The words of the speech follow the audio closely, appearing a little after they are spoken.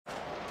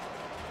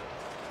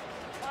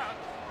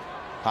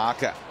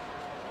Parker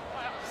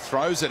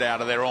throws it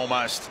out of there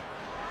almost.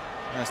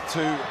 As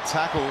two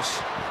tackles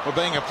were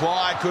being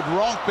applied. Could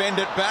Ronk bend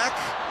it back?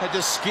 It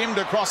just skimmed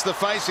across the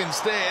face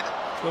instead.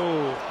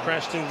 Oh,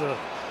 crashed into the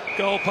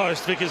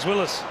goalpost.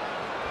 Vickers-Willis.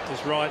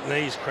 His right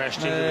knee's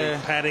crashed into the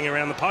padding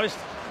around the post.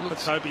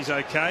 Let's hope he's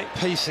okay.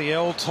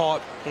 PCL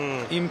type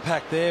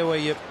impact there, where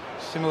you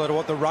similar to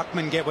what the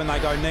ruckmen get when they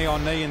go knee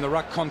on knee in the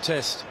ruck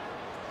contest.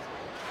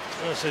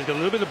 Oh, so he's got a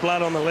little bit of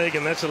blood on the leg,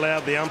 and that's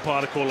allowed the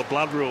umpire to call a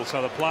blood rule,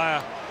 so the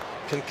player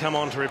can come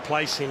on to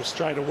replace him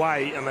straight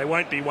away, and they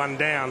won't be one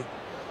down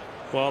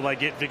while they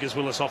get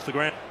Vickers-Willis off the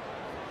ground.